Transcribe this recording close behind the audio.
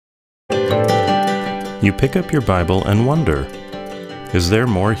You pick up your Bible and wonder, is there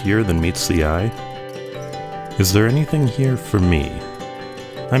more here than meets the eye? Is there anything here for me?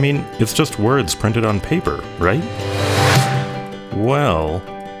 I mean, it's just words printed on paper, right? Well,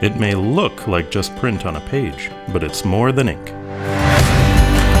 it may look like just print on a page, but it's more than ink.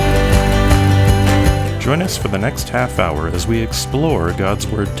 Join us for the next half hour as we explore God's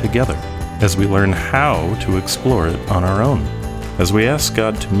Word together, as we learn how to explore it on our own, as we ask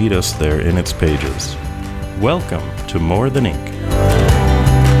God to meet us there in its pages. Welcome to More Than Ink.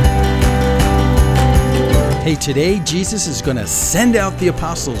 Hey, today Jesus is going to send out the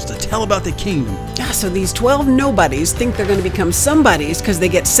apostles to tell about the kingdom. Yeah, so these 12 nobodies think they're going to become somebodies because they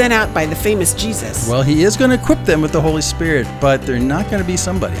get sent out by the famous Jesus. Well, he is going to equip them with the Holy Spirit, but they're not going to be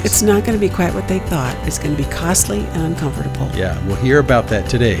somebodies. It's not going to be quite what they thought. It's going to be costly and uncomfortable. Yeah, we'll hear about that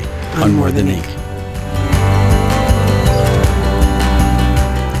today on More Than Ink.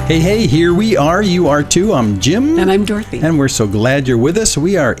 Hey, here we are. You are too. I'm Jim. And I'm Dorothy. And we're so glad you're with us.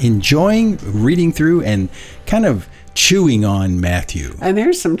 We are enjoying reading through and kind of chewing on Matthew. And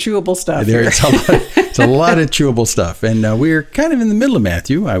there's some chewable stuff here. It's a lot of chewable stuff. And we're kind of in the middle of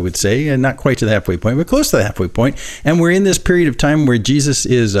Matthew, I would say, and not quite to the halfway point, but close to the halfway point. And we're in this period of time where Jesus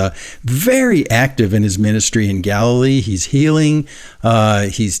is very active in his ministry in Galilee. He's healing.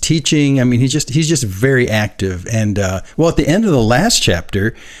 He's teaching. I mean, he's just very active. And at the end of the last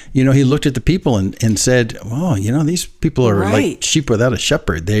chapter, he looked at the people and said, "Oh, these people are like sheep without a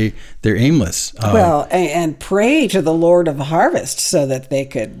shepherd. They're aimless." And pray to the Lord of the harvest so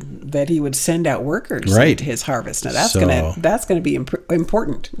that he would send out workers into his harvest. Now that's going to be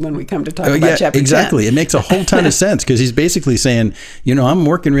important when we come to talk about chapter 10. Exactly. It makes a whole ton of sense because he's basically saying, I'm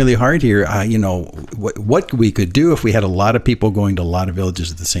working really hard here. What we could do if we had a lot of people going to a lot of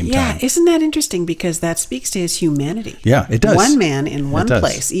villages at the same time. Yeah, isn't that interesting? Because that speaks to his humanity. Yeah, it does. One man in one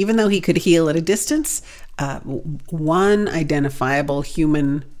place, even though he could heal at a distance, one identifiable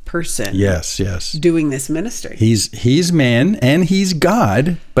human person. Yes. Doing this ministry. He's man and he's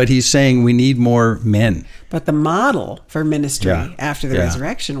God, but he's saying we need more men. But the model for ministry after the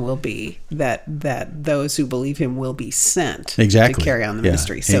resurrection will be that those who believe him will be sent to carry on the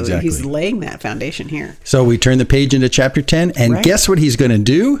ministry. So he's laying that foundation here. So we turn the page into chapter 10, and guess what he's going to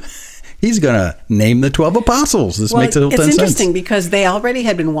do? He's going to name the 12 apostles. This makes a little sense. It's interesting because they already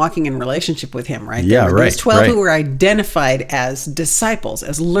had been walking in relationship with him, right? Yeah, There's 12 who were identified as disciples,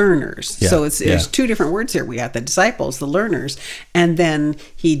 as learners. Yeah, so there's two different words here. We got the disciples, the learners, and then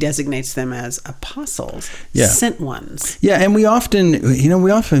he designates them as apostles, sent ones. Yeah, and we often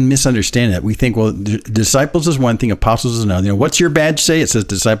misunderstand that. We think, disciples is one thing, apostles is another. What's your badge say? It says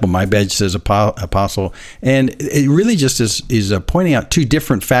disciple. My badge says apostle. And it really just is pointing out two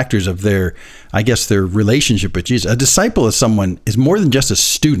different factors of their relationship with Jesus. A disciple is more than just a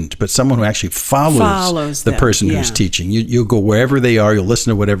student, but someone who actually follows the person who's teaching. You'll go wherever they are. You'll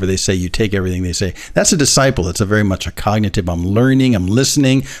listen to whatever they say. You take everything they say. That's a disciple. It's very much a cognitive. I'm learning. I'm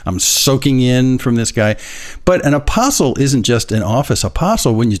listening. I'm soaking in from this guy. But an apostle isn't just an office.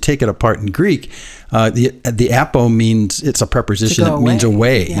 Apostle, when you take it apart in Greek, the apo means, it's a preposition that means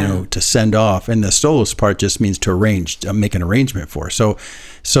away, to send off, and the stolos part just means to arrange, make an arrangement for. So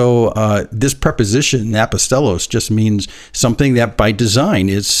this preposition, apostellos, just means something that by design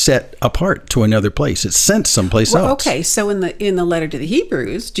is set apart to another place. It's sent someplace else. Okay, so in the letter to the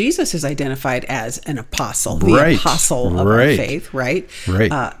Hebrews, Jesus is identified as an apostle, the apostle of our faith, right?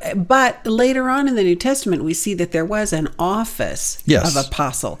 Right. But later on in the New Testament, we see that there was an office of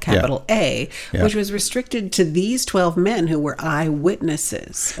apostle, capital A, which was restricted to these 12 men who were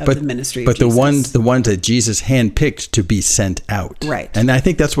eyewitnesses of the ministry of Jesus. But the ones that Jesus handpicked to be sent out. Right. And I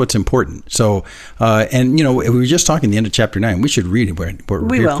think that's what's important. So, we were just talking the end of chapter 9. We should read it.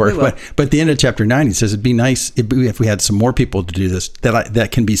 We will. But the end of chapter 9, he says it'd be nice if we had some more people to do this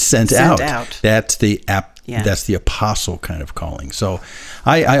that can be sent out. That's that's the apostle kind of calling. So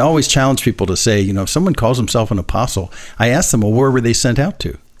I always challenge people to say, if someone calls himself an apostle, I ask them, well, where were they sent out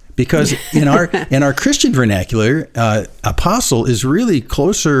to? Because in our Christian vernacular, apostle is really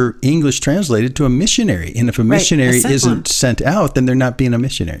closer English translated to a missionary. And if a missionary isn't sent out, then they're not being a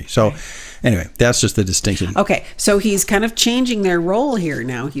missionary. So anyway, that's just the distinction. Okay, so he's kind of changing their role here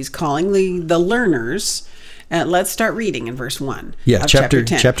now. He's calling the learners. Let's start reading in verse 1 of chapter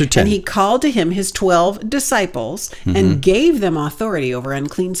 10. Chapter 10. And he called to him his 12 disciples and gave them authority over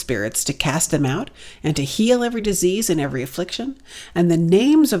unclean spirits to cast them out and to heal every disease and every affliction. And the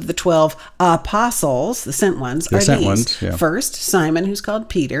names of the 12 apostles, the sent ones, are these. First, Simon, who's called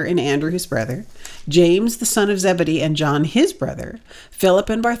Peter, and Andrew, his brother. James, the son of Zebedee, and John, his brother. Philip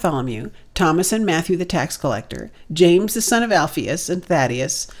and Bartholomew. Thomas and Matthew the tax collector, James the son of Alphaeus and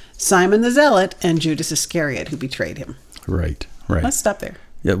Thaddeus, Simon the zealot, and Judas Iscariot, who betrayed him. Right. Let's stop there.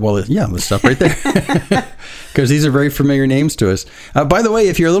 Yeah, well, yeah, let's stop right there. Because these are very familiar names to us. By the way,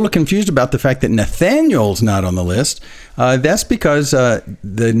 if you're a little confused about the fact that Nathaniel's not on the list, that's because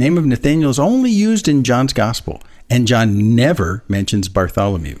the name of Nathaniel is only used in John's gospel. And John never mentions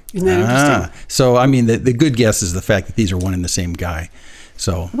Bartholomew. Isn't that interesting? So, I mean, the good guess is the fact that these are one and the same guy.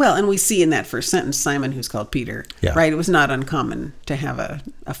 So well, and we see in that first sentence Simon, who's called Peter, right? It was not uncommon to have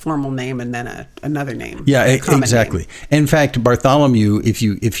a formal name and then another name. Yeah, exactly. Name. In fact, Bartholomew, if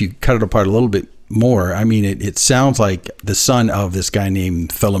you cut it apart a little bit more, I mean, it sounds like the son of this guy named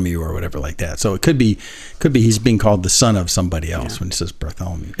Tholomew or whatever like that. So it could be he's being called the son of somebody else when it says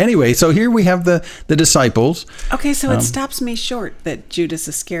Bartholomew. Anyway, so here we have the disciples. Okay, so it stops me short that Judas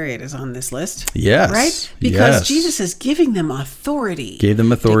Iscariot is on this list. Yes. Right? Because Jesus is giving them authority. Gave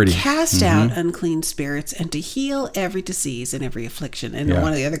them authority. To cast out unclean spirits and to heal every disease and every affliction. And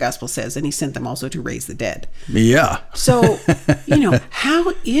one of the other Gospels says, and he sent them also to raise the dead. Yeah. So,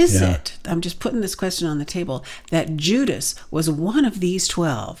 how is it, I'm just putting this question on the table, that Judas was one of these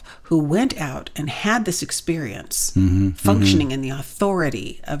 12 who went out and had this experience functioning in the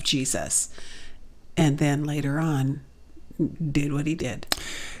authority of Jesus, and then later on did what he did?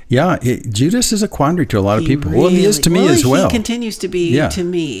 Yeah, Judas is a quandary to a lot of people. Well, he is to me as well. He continues to be to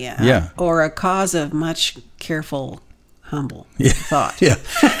me, or a cause of much careful, humble thought.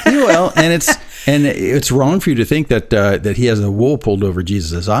 Well, and it's wrong for you to think that he has a wool pulled over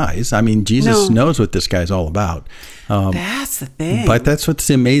Jesus' eyes. I mean, Jesus knows what this guy's all about. That's the thing. But that's what's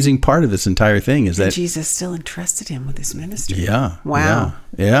the amazing part of this entire thing is that Jesus still entrusted him with his ministry. Yeah. Wow.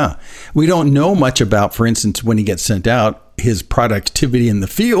 Yeah. We don't know much about, for instance, when he gets sent out, his productivity in the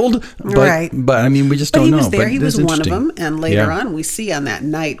field. But I mean, we just don't know. He was there. He was one of them. And later on, we see on that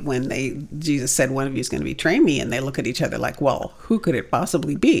night when Jesus said, one of you is going to betray me. And they look at each other like, well, who could it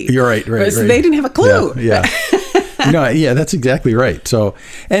possibly be? You're right. So they didn't have a clue. Yeah. That's exactly right. So,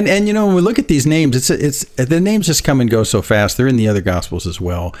 and when we look at these names, it's the names just come and go so fast. They're in the other Gospels as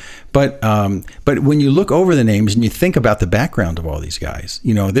well. But when you look over the names and you think about the background of all these guys,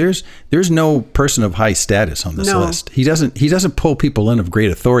 there's no person of high status on this list. He doesn't pull people in of great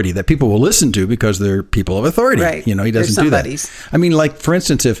authority that people will listen to because they're people of authority. Right. He doesn't do that. I mean, like for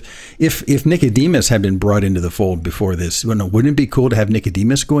instance, if Nicodemus had been brought into the fold before this, wouldn't it be cool to have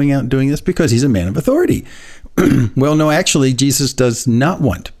Nicodemus going out and doing this because he's a man of authority? Well, no, actually, Jesus does not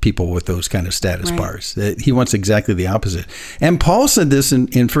want people with those kind of status bars. He wants exactly the opposite. And Paul said this in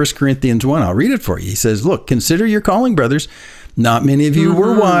 1 Corinthians 1. I'll read it for you. He says, look, consider your calling, brothers. Not many of you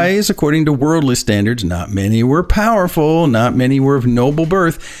were wise according to worldly standards. Not many were powerful. Not many were of noble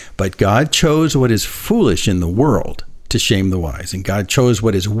birth. But God chose what is foolish in the world to shame the wise. And God chose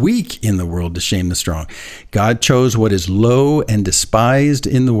what is weak in the world to shame the strong. God chose what is low and despised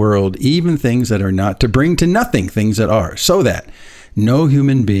in the world, even things that are not, to bring to nothing things that are, so that no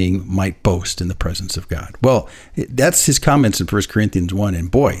human being might boast in the presence of God. Well, that's his comments in 1 Corinthians 1. And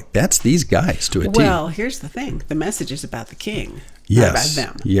boy, that's these guys to a T. Well, here's the thing. The message is about the king. Yes. Not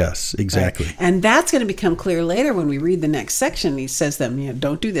about them. Yes, exactly. Right? And that's going to become clear later when we read the next section. He says them,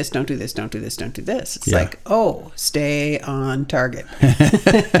 don't do this, don't do this, don't do this, don't do this. It's like, stay on target.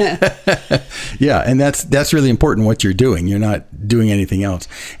 Yeah, and that's really important what you're doing. You're not doing anything else.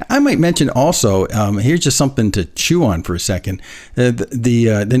 I might mention also, here's just something to chew on for a second.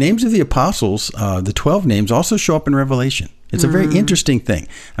 The names of the apostles, the 12 names, also show up in Revelation. It's a very interesting thing.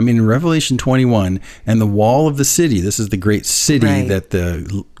 I mean, in Revelation 21, and the wall of the city, this is the great city that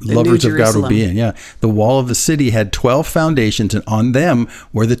the lovers of God will be in. Yeah. The wall of the city had 12 foundations, and on them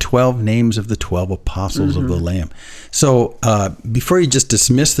were the 12 names of the 12 apostles of the Lamb. So before you just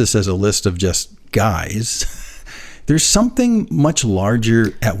dismiss this as a list of just guys, there's something much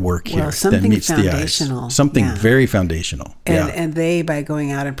larger at work here than meets the eyes. Something very foundational. And they, by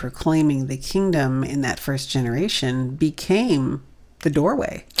going out and proclaiming the kingdom in that first generation, became the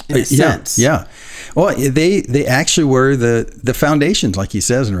doorway, in a sense. Yeah. Well, they actually were the foundations, like he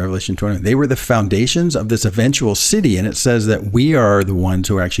says in Revelation 20. They were the foundations of this eventual city, and it says that we are the ones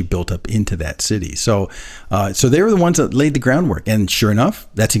who are actually built up into that city. So they were the ones that laid the groundwork. And sure enough,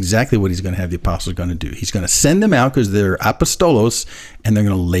 that's exactly what he's going to have the apostles going to do. He's going to send them out because they're apostolos, and they're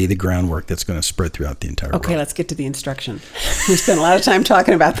going to lay the groundwork that's going to spread throughout the entire world. Okay, let's get to the instruction. We spent a lot of time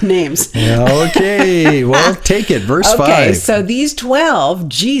talking about the names. Okay, well, take it. Verse 5. Okay, so these 12 12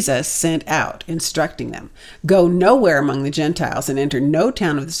 Jesus sent out, instructing them, "Go nowhere among the Gentiles and enter no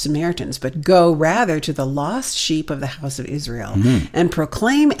town of the Samaritans, but go rather to the lost sheep of the house of Israel and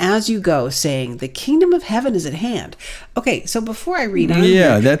proclaim as you go, saying, the kingdom of heaven is at hand." Okay, so before I read on,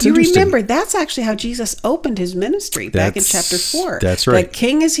 that's you interesting. remember that's actually how Jesus opened his ministry back in chapter 4. That's right. The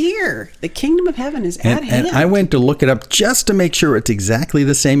king is here. The kingdom of heaven is at hand. And I went to look it up just to make sure it's exactly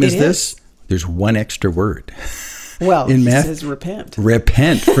the same as this. There's one extra word. Well, in he Matthew, says repent.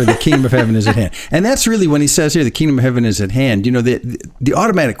 Repent, for the kingdom of heaven is at hand. And that's really when he says here, the kingdom of heaven is at hand. You know, the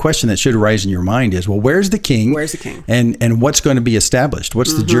automatic question that should arise in your mind is, well, where's the king? Where's the king? And what's going to be established?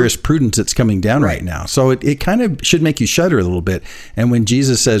 What's the jurisprudence that's coming down right now? So it kind of should make you shudder a little bit. And when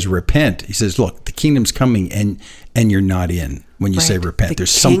Jesus says repent, he says, look, the kingdom's coming and you're not in. When you say repent,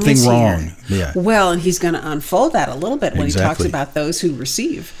 there's something wrong. Yeah. Well, and he's going to unfold that a little bit when he talks about those who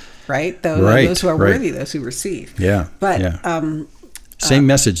receive. Right? Those who are worthy, those who receive. Yeah. But same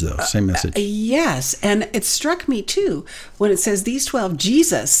message, though. Same message. Yes. And it struck me, too, when it says these 12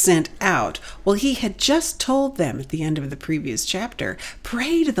 Jesus sent out. Well, he had just told them at the end of the previous chapter,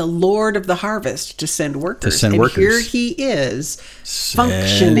 pray to the Lord of the harvest to send workers. And here he is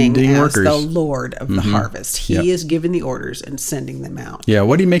functioning as the Lord of the harvest. He is giving the orders and sending them out. Yeah.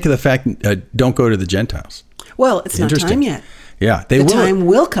 What do you make of the fact, don't go to the Gentiles? Well, it's not time yet. Yeah, the time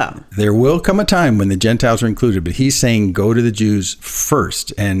will come. There will come a time when the Gentiles are included, but he's saying go to the Jews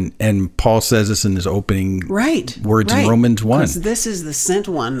first, and Paul says this in his opening words in Romans 1. Because this is the sent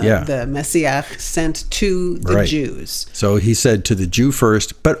one, the Messiah sent to the Jews. So he said to the Jew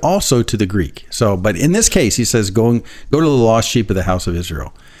first, but also to the Greek. So, but in this case, he says go to the lost sheep of the house of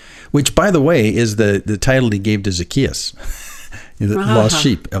Israel, which, by the way, is the title he gave to Zacchaeus. The lost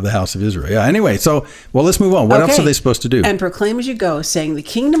sheep of the house of Israel. Yeah. Anyway, let's move on. What else are they supposed to do? And proclaim as you go, saying, the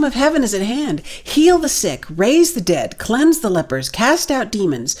kingdom of heaven is at hand. Heal the sick, raise the dead, cleanse the lepers, cast out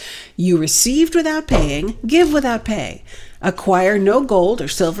demons. You received without paying, give without pay. Acquire no gold or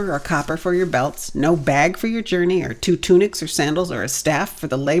silver or copper for your belts, no bag for your journey, or 2 tunics or sandals or a staff, for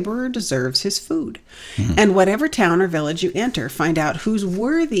the laborer deserves his food. And whatever town or village you enter, find out who's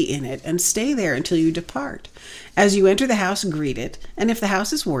worthy in it and stay there until you depart. As you enter the house, greet it, and if the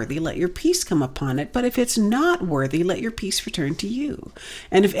house is worthy, let your peace come upon it, but if it's not worthy, let your peace return to you.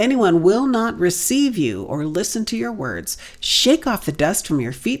 And if anyone will not receive you or listen to your words, shake off the dust from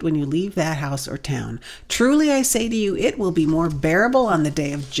your feet when you leave that house or town. Truly I say to you, it will be more bearable on the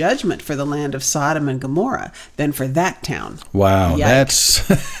day of judgment for the land of Sodom and Gomorrah than for that town. Wow,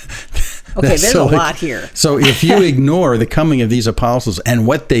 Yikes. There's a lot here. So if you ignore the coming of these apostles and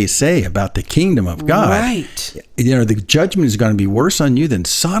what they say about the kingdom of God, the judgment is going to be worse on you than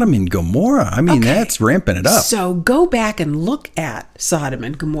Sodom and Gomorrah. I mean, that's ramping it up. So go back and look at Sodom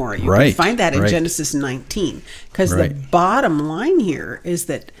and Gomorrah. You can find that in Genesis 19. Because the bottom line here is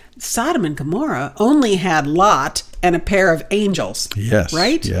that Sodom and Gomorrah only had Lot and a pair of angels. Yes.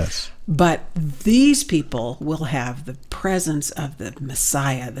 Right? Yes. But these people will have the presence of the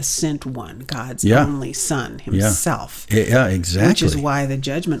Messiah, the sent one, God's only Son himself. Yeah, exactly. Which is why the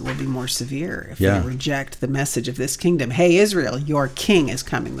judgment will be more severe if they reject the message of this kingdom. Hey, Israel, your king is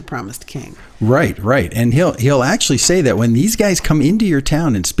coming, the promised king. Right. And he'll actually say that when these guys come into your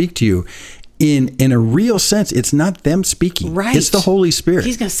town and speak to you, in a real sense, it's not them speaking. Right. It's the Holy Spirit.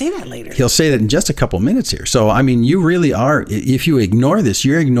 He's going to say that later. He'll say that in just a couple minutes here. So, I mean, you really are, if you ignore this,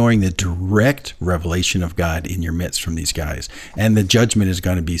 you're ignoring the direct revelation of God in your midst from these guys. And the judgment is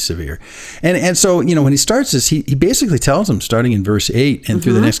going to be severe. And so, when he starts this, he basically tells them, starting in verse 8 and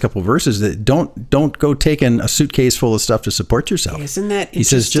through the next couple of verses, that don't go taking a suitcase full of stuff to support yourself. Isn't that interesting? He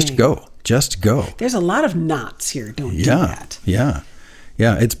says, just go. Just go. There's a lot of knots here. Don't do that. Yeah.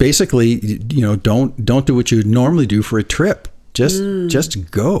 Yeah, it's basically, don't do what you would normally do for a trip.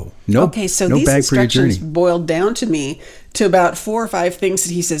 Just go. No these bag for your instructions journey. boiled down to me to about 4 or 5 things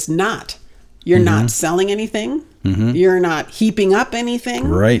that he says not. You're not selling anything. You're not heaping up anything.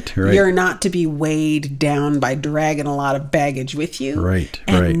 Right. You're not to be weighed down by dragging a lot of baggage with you.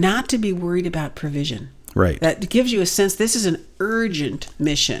 And not to be worried about provision. Right. That gives you a sense this is an urgent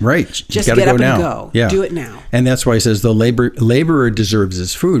mission. Right. Just get up and go. Yeah. Do it now. And that's why he says the laborer deserves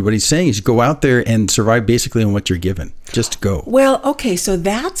his food. What he's saying is go out there and survive basically on what you're given. Just go. Well, okay, so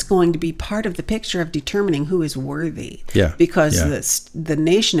that's going to be part of the picture of determining who is worthy. Yeah. Because the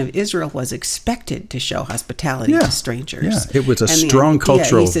nation of Israel was expected to show hospitality to strangers. Yeah. It was a strong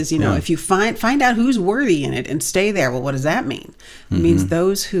cultural. He says, if you find out who's worthy in it and stay there, well, what does that mean? It means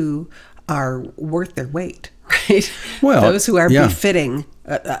those who are worth their weight, right? Well, those who are befitting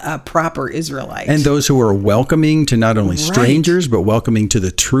a proper Israelite. And those who are welcoming to not only strangers, but welcoming to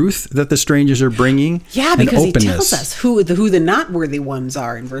the truth that the strangers are bringing. Yeah, because and he openness. tells us who the not worthy ones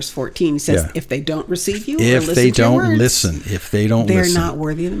are in verse 14. He says, if they don't receive you, if or they listen to your don't words, listen, if they don't they're listen, not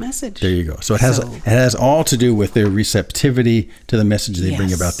worthy of the message. There you go. So it has all to do with their receptivity to the message they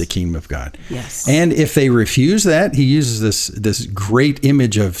bring about the kingdom of God. Yes. And if they refuse that, he uses this great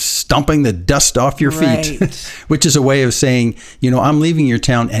image of stomping the dust off your feet, which is a way of saying, I'm leaving your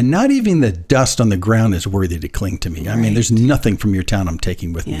town, and not even the dust on the ground is worthy to cling to me. I mean, there's nothing from your town I'm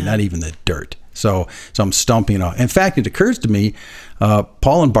taking with me, not even the dirt. So I'm stomping it off. In fact, it occurs to me,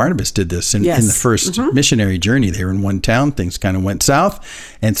 Paul and Barnabas did this in the first missionary journey. They were in one town. Things kind of went south.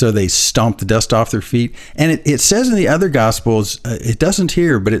 And so they stomped the dust off their feet. And it says in the other Gospels, it doesn't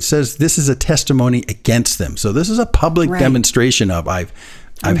here, but it says this is a testimony against them. So this is a public demonstration of I've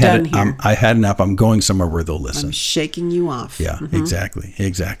had enough. I'm going somewhere where they'll listen. I'm shaking you off. Yeah,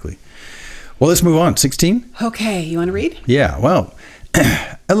 exactly. Well, let's move on. 16. Okay. You want to read? Yeah. Well,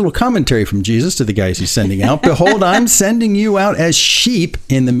 a little commentary from Jesus to the guys he's sending out. Behold, I'm sending you out as sheep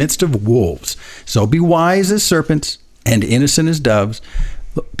in the midst of wolves. So be wise as serpents and innocent as doves.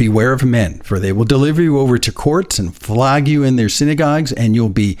 Beware of men, for they will deliver you over to courts and flog you in their synagogues, and you'll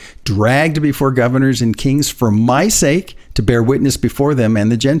be dragged before governors and kings for my sake, to bear witness before them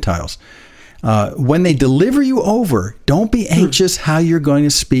and the Gentiles. When they deliver you over, don't be anxious how you're going to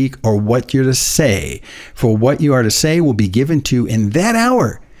speak or what you're to say, for what you are to say will be given to you in that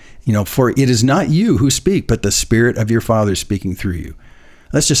hour. For it is not you who speak, but the Spirit of your Father speaking through you.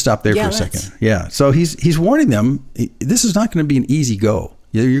 Let's just stop there for a second. Yeah. So he's warning them. This is not going to be an easy go.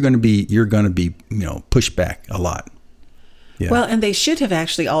 You're going to be pushed back a lot. Yeah. Well, and they should have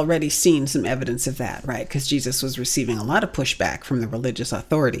actually already seen some evidence of that, right? Because Jesus was receiving a lot of pushback from the religious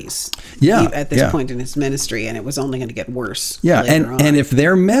authorities at this point in his ministry, and it was only going to get worse. Yeah, later on. And if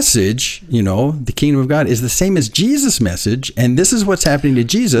their message, the kingdom of God, is the same as Jesus' message, and this is what's happening to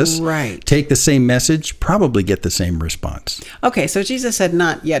Jesus, take the same message, probably get the same response. Okay, so Jesus had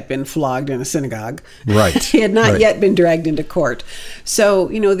not yet been flogged in a synagogue. Right. He had not yet been dragged into court. So,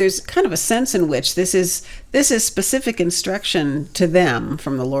 there's kind of a sense in which this is specific instruction to them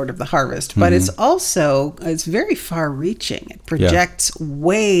from the Lord of the harvest, but it's very far reaching. It projects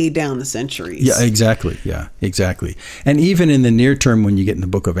way down the centuries. Yeah, exactly. And even in the near term, when you get in the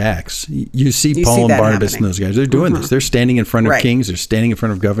book of Acts, you see Paul and Barnabas and those guys, they're doing this. They're standing in front of kings, they're standing in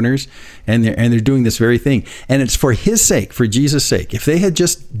front of governors, and they're doing this very thing. And it's for his sake, for Jesus' sake. If they had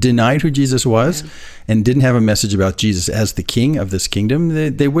just denied who Jesus was and didn't have a message about Jesus as the king of this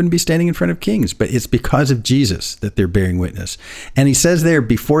kingdom, they wouldn't be standing in front of kings. But it's because of Jesus that they're bearing witness. And he says there,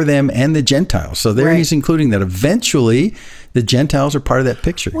 before them and the Gentiles. So there he's including that eventually the Gentiles are part of that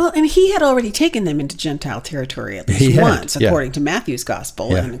picture. Well, and he had already taken them into Gentile territory at least once, according to Matthew's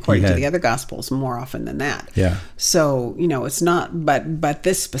gospel, and according to the other gospels more often than that. Yeah. So, it's not, but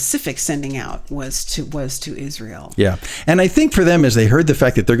this specific sending out was to Israel. Yeah. And I think for them, as they heard the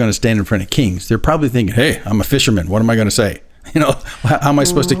fact that they're going to stand in front of kings, they're probably thinking, hey, I'm a fisherman. What am I going to say? How am I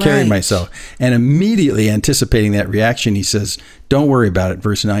supposed to carry myself? And immediately anticipating that reaction, he says, don't worry about it.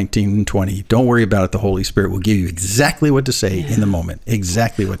 Verse 19 and 20. Don't worry about it. The Holy Spirit will give you exactly what to say in the moment.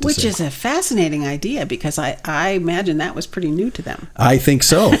 Exactly what to say. Which is a fascinating idea, because I imagine that was pretty new to them. I think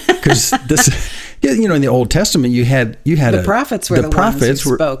so. Because this, in the Old Testament, you had the prophets were the prophets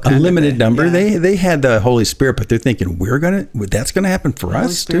who spoke. A limited number. Yeah. They had the Holy Spirit, but they're thinking that's going to happen for us too. The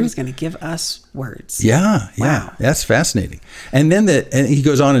Holy Spirit is going to give us words. Yeah. Wow. That's fascinating. And then he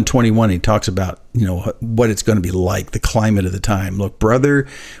goes on in 21. He talks about what it's going to be like, the climate of the time. Look, brother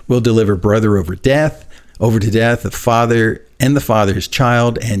will deliver brother over to death, the father and the father's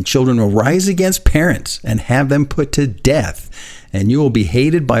child, and children will rise against parents and have them put to death, and you will be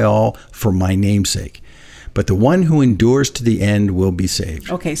hated by all for my name's sake. But the one who endures to the end will be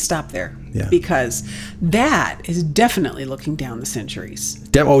saved. Okay, stop there. Yeah. Because that is definitely looking down the centuries.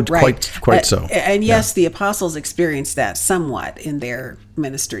 Quite so. And yes, the apostles experienced that somewhat in their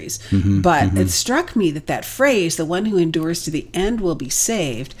ministries. But it struck me that phrase, the one who endures to the end will be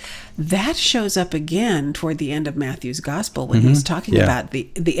saved, that shows up again toward the end of Matthew's gospel when he's talking about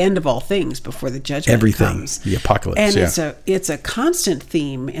the end of all things before the judgment comes. The apocalypse. And it's a constant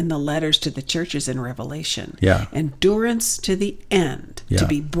theme in the letters to the churches in Revelation. Yeah. Endurance to the end, to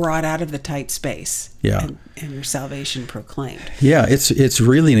be brought out of the tight space. Yeah. And your salvation proclaimed. Yeah, it's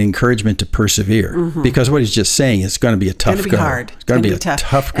really an encouragement to persevere, because what he's just saying is going to be a tough go. It's going to be hard. It's going to be a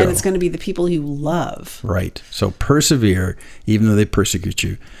tough go. And it's going to be the people you love. Right. So persevere, even though they persecute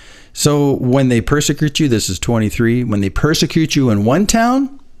you. So when they persecute you, this is 23, when they persecute you in one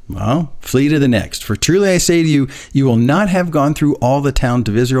town, Well, flee to the next. For truly I say to you, you will not have gone through all the towns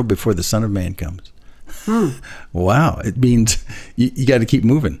of Israel before the Son of Man comes. Wow. It means you got to keep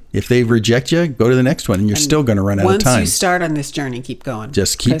moving. If they reject you, go to the next one, and you're still going to run out of time. Once you start on this journey, keep going.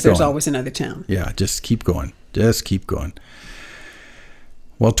 Just keep going. Because there's always another town. Yeah, just keep going. Just keep going.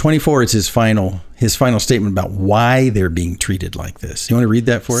 Well, 24 is his final statement about why they're being treated like this. You want to read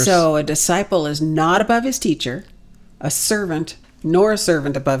that for us? So a disciple is not above his teacher, a servant nor a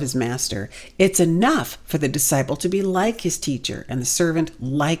servant above his master. It's enough for the disciple to be like his teacher and the servant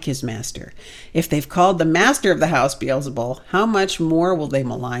like his master. If they've called the master of the house Beelzebul, how much more will they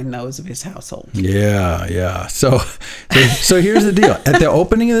malign those of his household? Yeah. So here's the deal. At the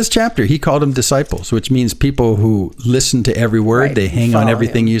opening of this chapter, he called them disciples, which means people who listen to every word. Right. They hang on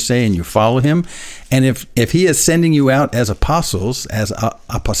everything you say and you follow him. And if he is sending you out as apostles, as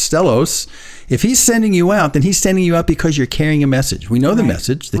apostolos, if he's sending you out, then he's sending you out because you're carrying a message. We know the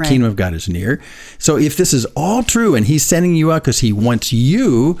message. The kingdom of God is near. So if this is all true and he's sending you out because he wants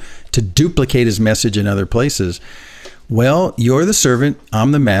you to duplicate his message in other places, well, you're the servant.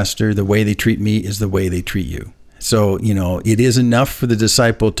 I'm the master. The way they treat me is the way they treat you. So, it is enough for the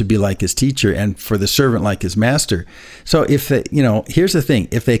disciple to be like his teacher and for the servant like his master. So if they, here's the thing.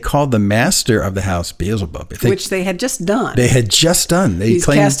 If they called the master of the house Beelzebub, which they had just done. He's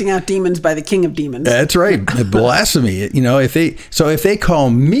casting out demons by the king of demons. That's right. Blasphemy. If they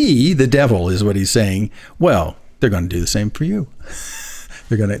call me the devil is what he's saying, well, they're going to do the same for you.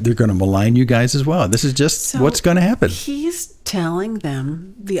 They're going to malign you guys as well. This is just what's going to happen. He's telling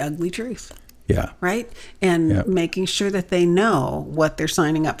them the ugly truth. Yeah. Right? And making sure that they know what they're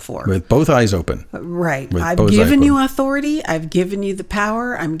signing up for. With both eyes open. Right. I've given you authority. I've given you the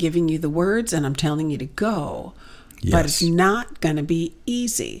power. I'm giving you the words, and I'm telling you to go. Yes. But it's not going to be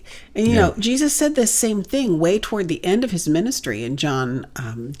easy. And, Jesus said this same thing way toward the end of his ministry in John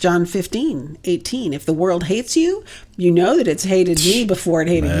 15:18. If the world hates you, you know that it's hated me before it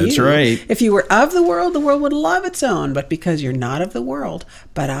hated you. That's right. If you were of the world would love its own. But because you're not of the world,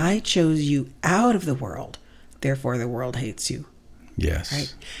 but I chose you out of the world, therefore the world hates you. Yes.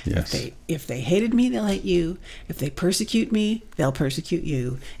 Right? Yes. If they hated me, they'll hate you. If they persecute me, they'll persecute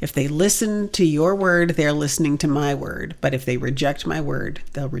you. If they listen to your word, they're listening to my word. But if they reject my word,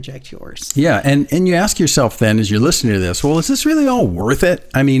 they'll reject yours. Yeah. And you ask yourself then, as you're listening to this, well, is this really all worth it?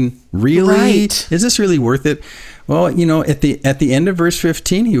 I mean, really? Right. Is this really worth it? Well, at the end of verse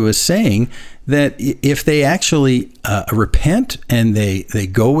 15, he was saying that if they actually repent and they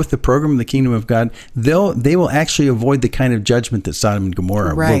go with the program of the kingdom of God, they will actually avoid the kind of judgment that Sodom and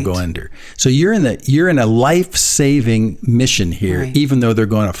Gomorrah will go under. So you're in a life-saving mission here, even though they're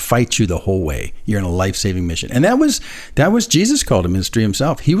going to fight you the whole way. You're in a life-saving mission, and that was Jesus called him ministry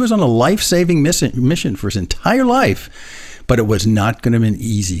himself. He was on a life-saving mission for his entire life. But it was not going to be an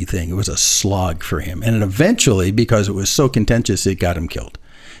easy thing. It was a slog for him. And eventually, because it was so contentious, it got him killed.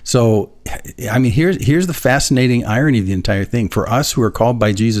 So, I mean, here's the fascinating irony of the entire thing. For us who are called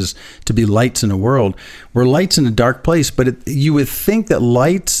by Jesus to be lights in the world, we're lights in a dark place. But you would think that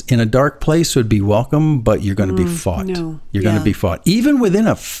lights in a dark place would be welcome, but you're going to be fought. No. You're going to be fought. Even within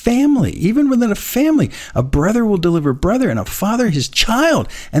a family, a brother will deliver brother and a father his child.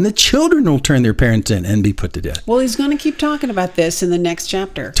 And the children will turn their parents in and be put to death. Well, he's going to keep talking about this in the next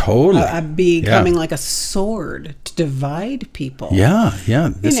chapter. Totally. Becoming like a sword to divide people. Yeah.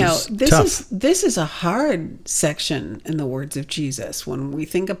 This is a hard section in the words of Jesus. When we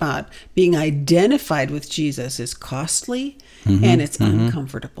think about being identified with Jesus is costly and it's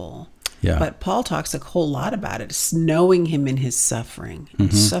uncomfortable. Yeah. But Paul talks a whole lot about it. It's knowing him in his suffering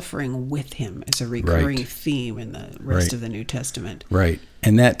and suffering with him is a recurring theme in the rest of the New Testament. Right.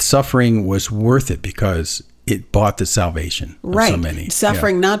 And that suffering was worth it because it bought the salvation of so many.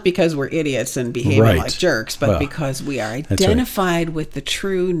 Suffering not because we're idiots and behaving like jerks, but because we are identified with the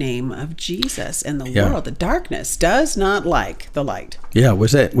true name of Jesus. And the world, the darkness, does not like the light. Yeah,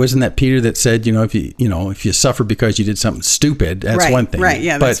 wasn't that Peter that said, if you suffer because you did something stupid, that's one thing. Right,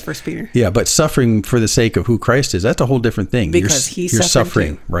 yeah, that's 1 Peter. Yeah, but suffering for the sake of who Christ is, that's a whole different thing. Because you're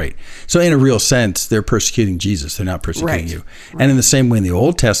suffering too. Right. So in a real sense, they're persecuting Jesus. They're not persecuting you. Right. And in the same way in the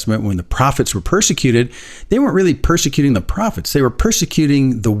Old Testament, when the prophets were persecuted, they weren't really persecuting the prophets. They were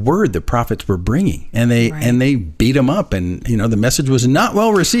persecuting the word the prophets were bringing. And they beat them up. And, the message was not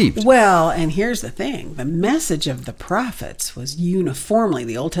well received. Well, and here's the thing. The message of the prophets was uniformly,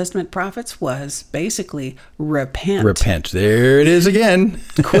 the Old Testament prophets was basically repent. Repent. There it is again.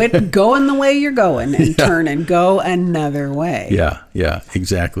 Quit going the way you're going and turn and go another way. Yeah,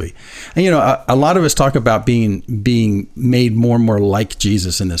 exactly. And, a lot of us talk about being made more and more like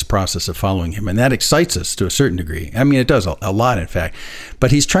Jesus in this process of following him. And that excites us to a certain degree. I mean, it does a lot, in fact.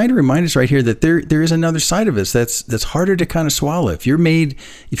 But he's trying to remind us right here that there is another side of us that's harder to kind of swallow. If you're made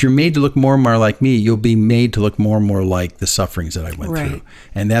to look more and more like me, you'll be made to look more and more like the sufferings that I went through.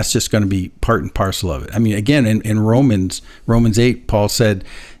 And that's just going to be part and parcel of it. I mean, again, in Romans 8, Paul said,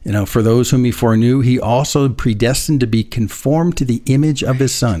 for those whom he foreknew, he also predestined to be conformed to the image of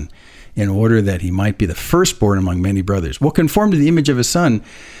his Son, in order that he might be the firstborn among many brothers. Well, conform to the image of his Son,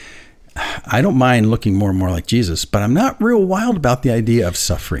 I don't mind looking more and more like Jesus, but I'm not real wild about the idea of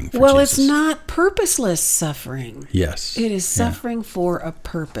suffering for Jesus. It's not purposeless suffering. Yes. It is suffering for a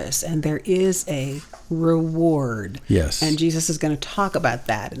purpose, and there is a reward. Yes. And Jesus is going to talk about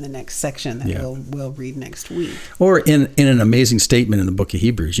that in the next section that we'll read next week. Or in an amazing statement in the book of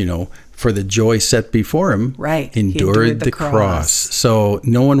Hebrews, for the joy set before him, endured the cross. So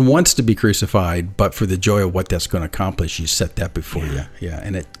no one wants to be crucified, but for the joy of what that's going to accomplish, you set that before you. Yeah,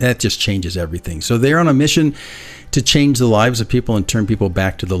 and that just changes everything. So they're on a mission to change the lives of people and turn people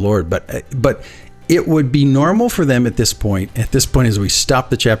back to the Lord. But it would be normal for them at this point as we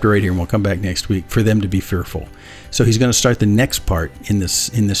stop the chapter right here, and we'll come back next week, for them to be fearful. So he's going to start the next part in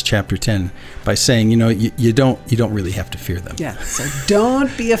this chapter 10 by saying, you don't really have to fear them. Yeah, so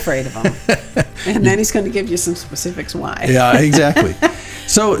don't be afraid of them. And then he's going to give you some specifics why. Yeah, exactly.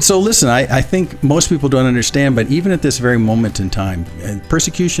 So listen, I think most people don't understand, but even at this very moment in time,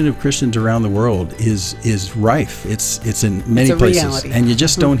 persecution of Christians around the world is rife. It's in many places, reality. And you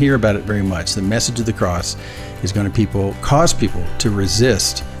just don't hear about it very much. The message of the cross is going to cause people to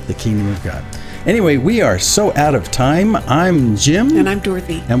resist the kingdom of God. Anyway, we are so out of time. I'm Jim. And I'm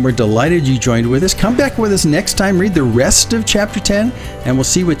Dorothy. And we're delighted you joined with us. Come back with us next time. Read the rest of chapter 10, and we'll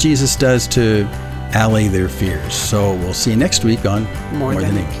see what Jesus does to allay their fears. So we'll see you next week on More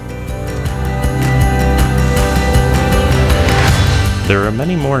Than Ink. There are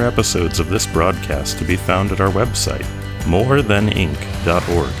many more episodes of this broadcast to be found at our website,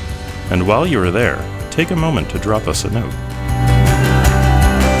 morethanink.org. And while you are there, take a moment to drop us a note.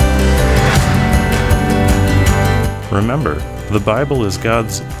 Remember, the Bible is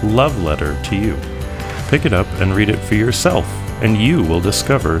God's love letter to you. Pick it up and read it for yourself, and you will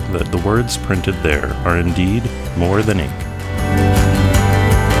discover that the words printed there are indeed more than ink.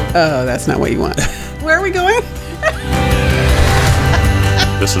 Oh, that's not what you want. Where are we going?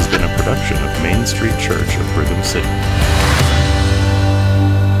 This has been a production of Main Street Church of Brigham City.